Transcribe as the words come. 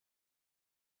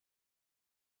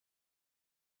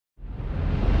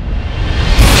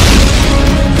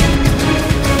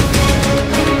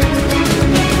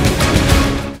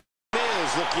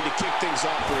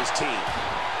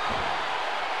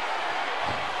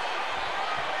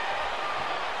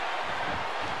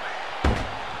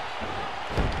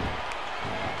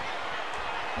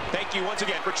Thank you once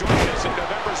again for joining us in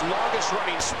November's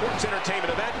longest-running sports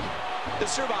entertainment event, the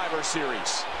Survivor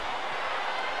Series.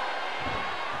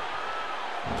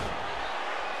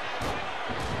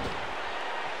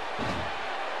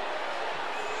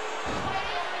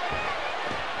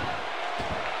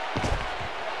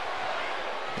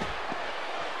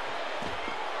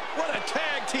 What a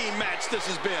tag team match this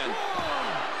has been.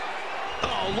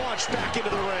 Oh, launched back into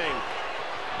the ring.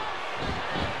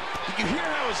 Did you hear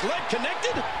how his leg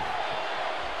connected?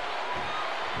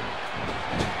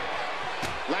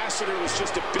 Lassiter was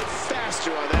just a bit faster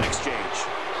on that exchange.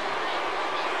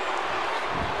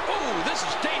 Oh, this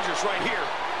is dangerous right here.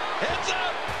 Heads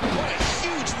up. What a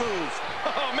huge move.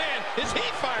 Oh, man, is he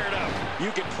fired up?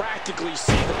 You can practically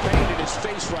see the pain in his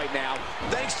face right now,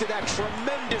 thanks to that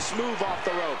tremendous move off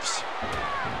the ropes.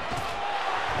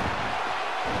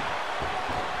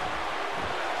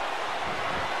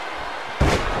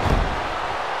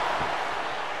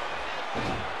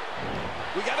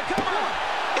 We got a cover,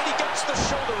 and he gets the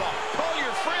shoulder off. Call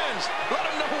your friends. Let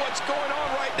them know what's going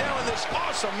on right now in this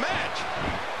awesome match.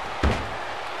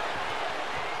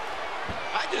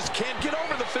 I just can't get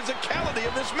over the physicality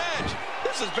of this match.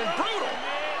 This has been brutal.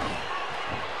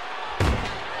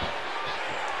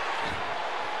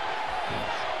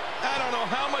 I don't know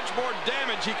how much more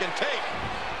damage he can take.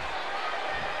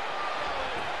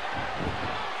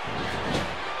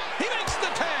 He makes the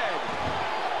tag.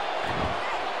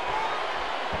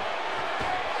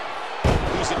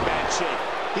 He's in bad shape.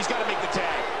 He's got to make the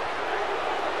tag.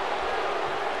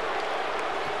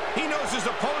 He knows his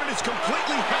opponent is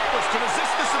completely helpless to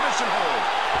resist the submission hold.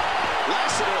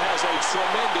 Lassiter has a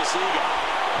tremendous ego.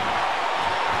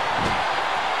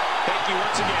 Thank you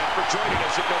once again for joining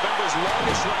us at November's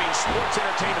longest-running sports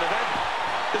entertainment event,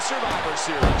 the Survivor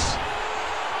Series.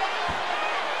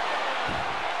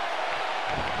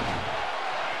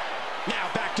 Now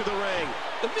back to the ring.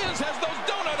 The Miz has those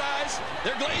donut eyes.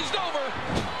 They're glazed over.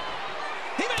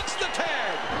 He makes the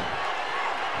tag.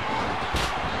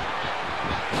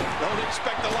 Don't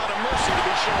expect a lot of mercy to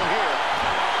be shown here.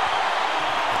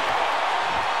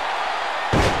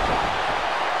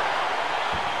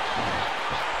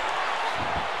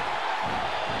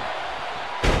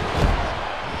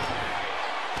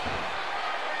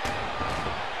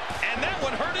 And that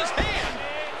one hurt his hand.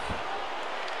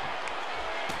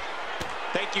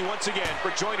 Thank you once again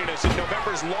for joining us in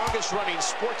November's longest-running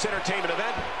sports entertainment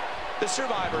event, the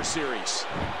Survivor Series.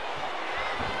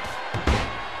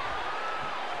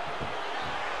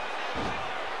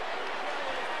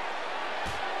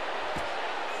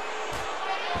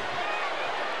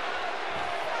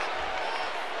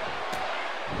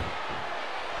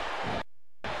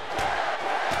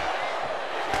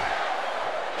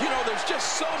 There's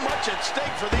just so much at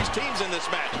stake for these teams in this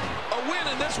match. A win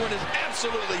in this one is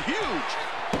absolutely huge.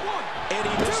 And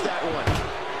he missed that one.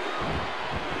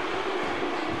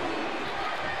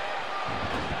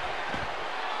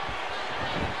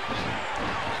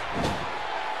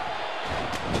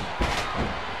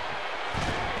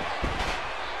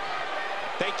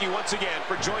 Thank you once again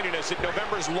for joining us at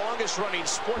November's longest-running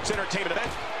sports entertainment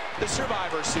event, the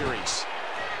Survivor Series.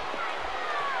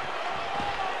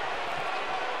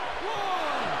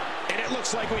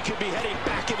 Looks like we could be heading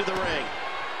back into the ring.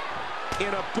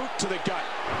 In a boot to the gut.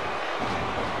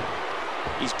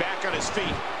 He's back on his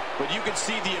feet, but you can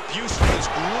see the abuse from his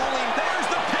grueling. There's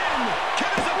the pin.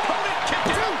 Can his opponent kick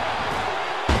out?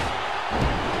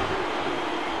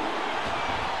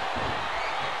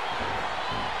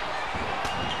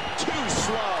 Too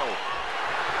slow.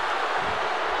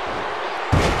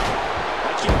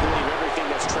 I can't believe everything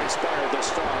that's transpired thus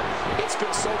far. It's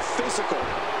been so physical.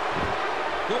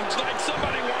 Looks like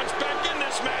somebody wants back in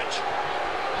this match.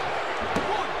 1,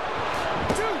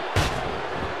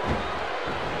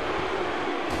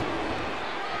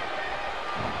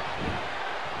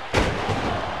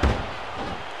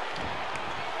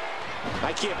 2.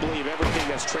 I can't believe everything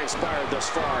that's transpired thus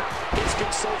far. It's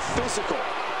been so physical.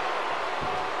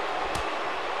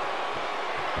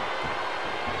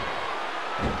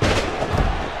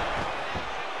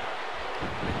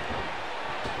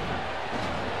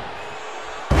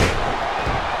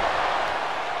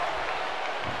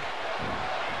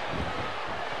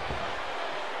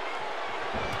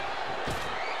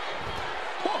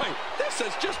 This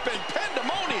has just been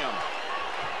pandemonium.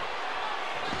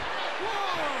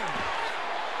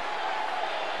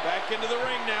 Back into the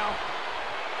ring now.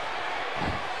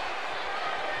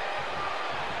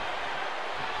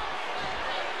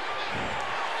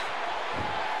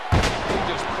 He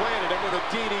just planted him with a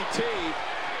DDT.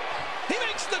 He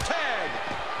makes the tag.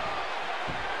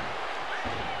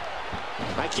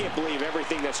 I can't believe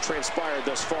everything that's transpired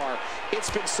thus far. It's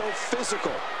been so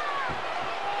physical.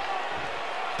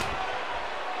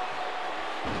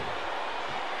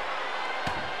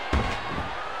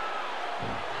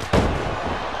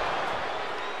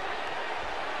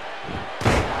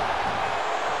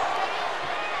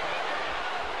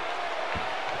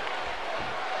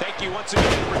 Thank you once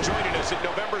again for joining us at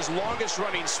November's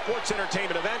longest-running sports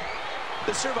entertainment event,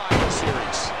 the Survivor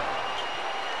Series.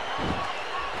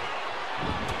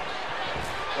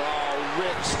 Oh,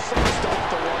 rips first off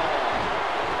the wall.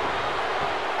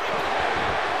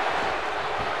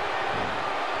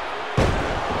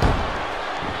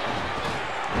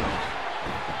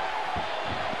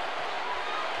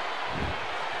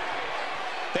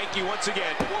 Thank you once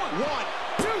again. One,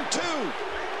 two.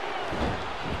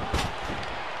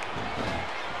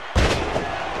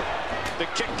 The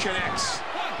kick connects. 1,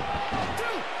 2.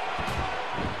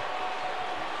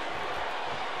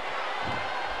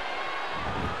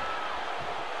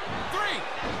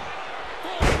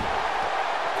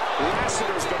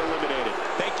 Lassiter's been eliminated.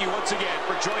 Thank you once again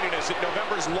for joining us at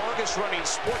November's longest-running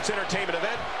sports entertainment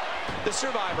event, the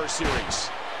Survivor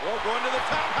Series. Well, going to the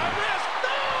top, high risk.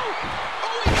 No!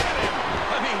 Oh, he got him.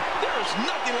 I mean, there is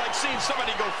nothing like seeing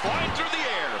somebody go flying through the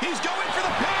air. He's going for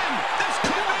the pin. This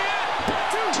could be it.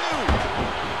 Two.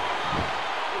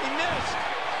 He missed.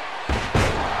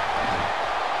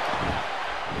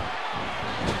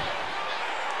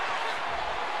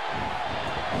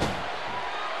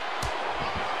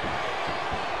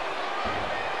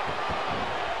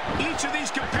 Each of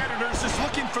these competitors is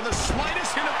looking for the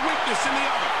slightest hint of weakness in the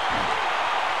other.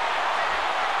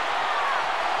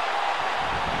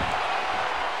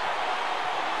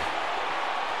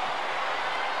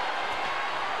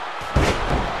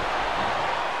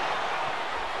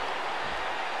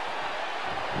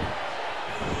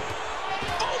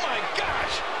 Oh, my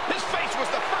gosh. His face was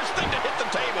the first thing to hit the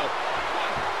table.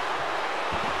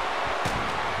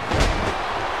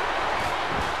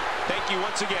 Thank you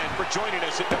once again for joining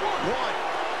us at one,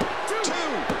 two.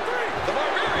 The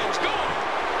Barbarian's gone.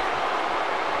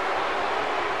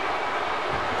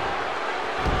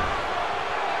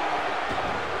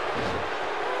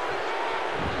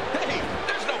 Hey,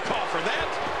 there's no call for that.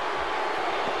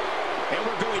 And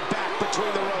we're going back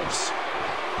between the ropes.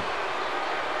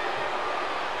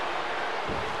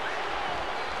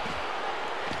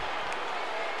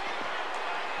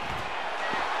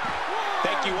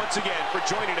 Thank you once again for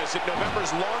joining us at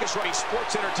November's longest-running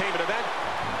sports entertainment event,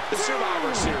 the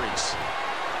Survivor Series.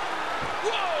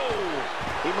 Whoa!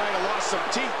 He might have lost some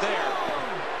teeth there.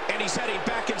 And he's heading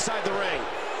back inside the ring.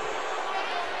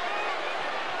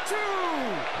 2.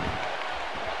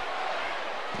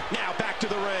 Now back to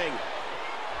the ring.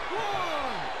 1.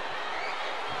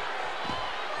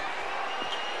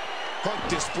 Punk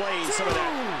displaying some of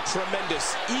that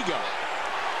tremendous ego.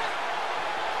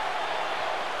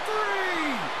 3.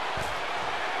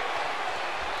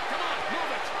 Come on,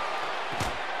 move it.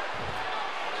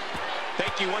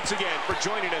 Thank you once again for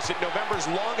joining us at November's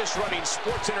longest-running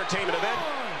sports entertainment event,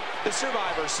 the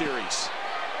Survivor Series.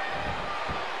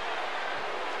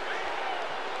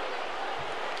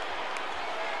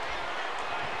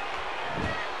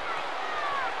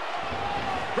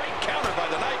 Great counter by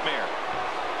the Nightmare.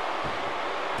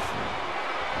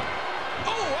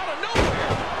 Oh, out of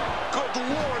nowhere. Good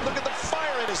Lord, look at the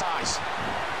fire in his eyes.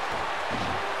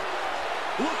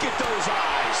 Look at those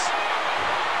eyes.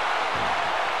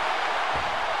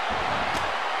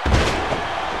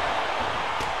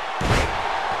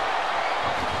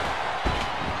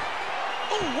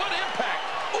 Oh, what impact.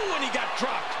 Oh, and he got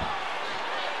dropped.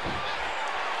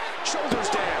 Shoulders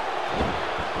down.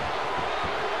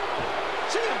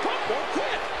 CM Punk won't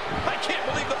quit. I can't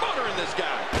believe the motor in this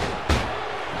guy.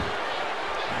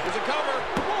 There's a cover.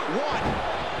 One.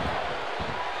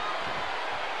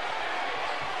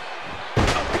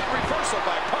 A good reversal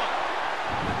by Punk.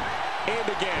 And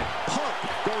again, Punk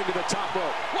going to the top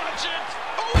rope. Watch it.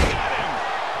 Oh, he got him.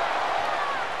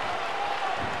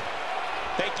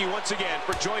 Thank you once again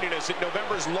for joining us at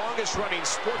November's longest-running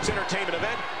sports entertainment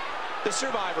event, the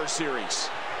Survivor Series.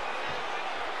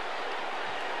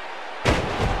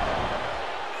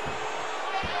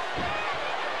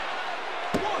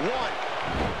 One.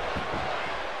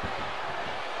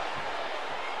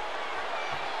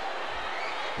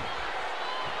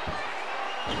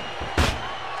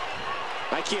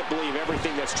 I can't believe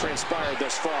everything that's transpired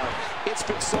thus far. It's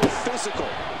been so physical.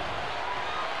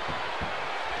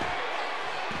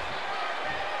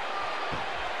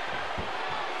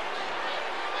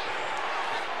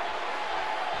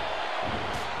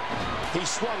 He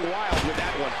swung wild with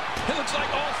that one. It looks like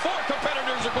all four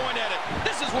competitors are going at it.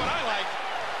 This is what I like.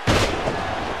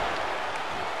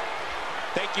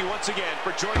 Thank you once again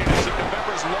for joining us at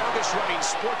November's longest-running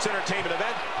sports entertainment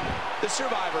event, the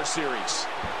Survivor Series.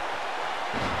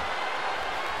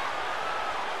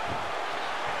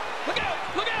 Look out!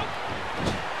 Look out!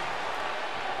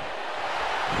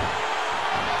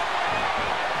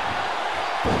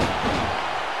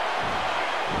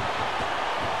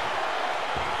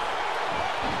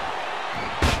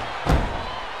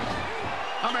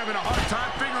 I'm having a hard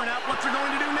time figuring out what they're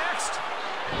going to do next.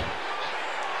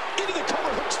 Into the cover,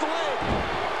 hooks the leg.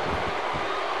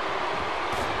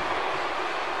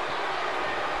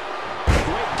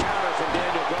 Great counter from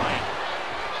Bryan.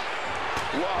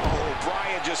 Whoa,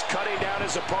 Bryan just cutting down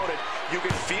his opponent. You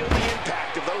can feel the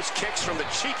impact of those kicks from the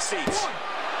cheek seats.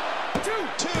 1, 2.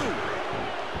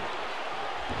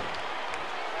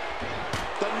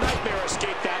 The Nightmare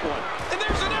escaped that one. And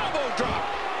there's an elbow drop.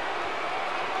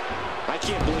 I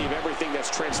can't believe everything that's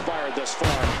transpired thus far.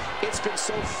 It's been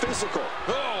so physical.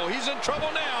 Oh, he's in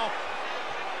trouble now.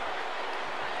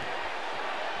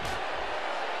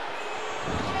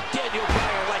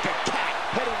 Bryan like a cat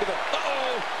heading to the...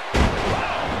 Uh-oh.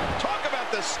 Wow. Talk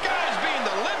about the skies being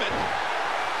the limit.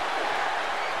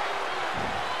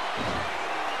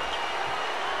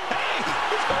 Hey,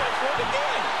 he's going for it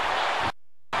again.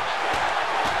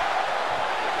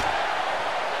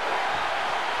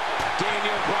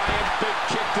 Bryan, big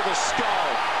kick to the skull.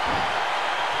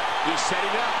 He's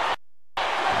setting up.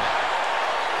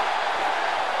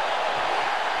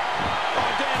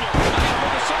 Oh, Daniel, looking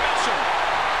for the submission.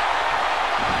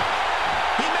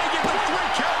 He may get the 3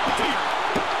 count here.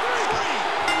 3.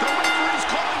 The referee's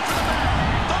calling for the match.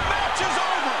 The match is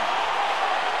over.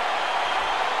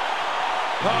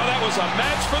 Oh, that was a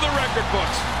match for the record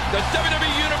books. The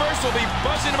WWE Universe will be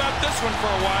buzzing about this one for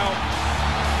a while.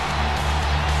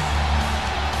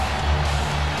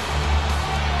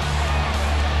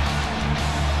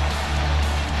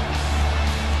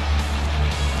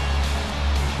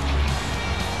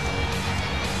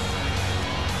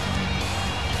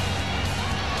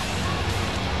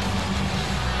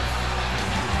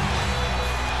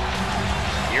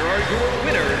 Here are your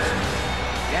winners,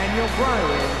 Daniel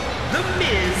Bryan, The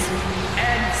Miz,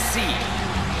 and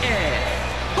CM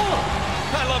Punk.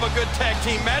 I love a good tag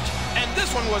team match, and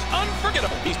this one was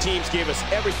unforgettable. These teams gave us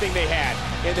everything they had,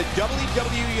 and the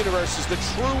WWE Universe is the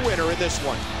true winner in this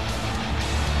one.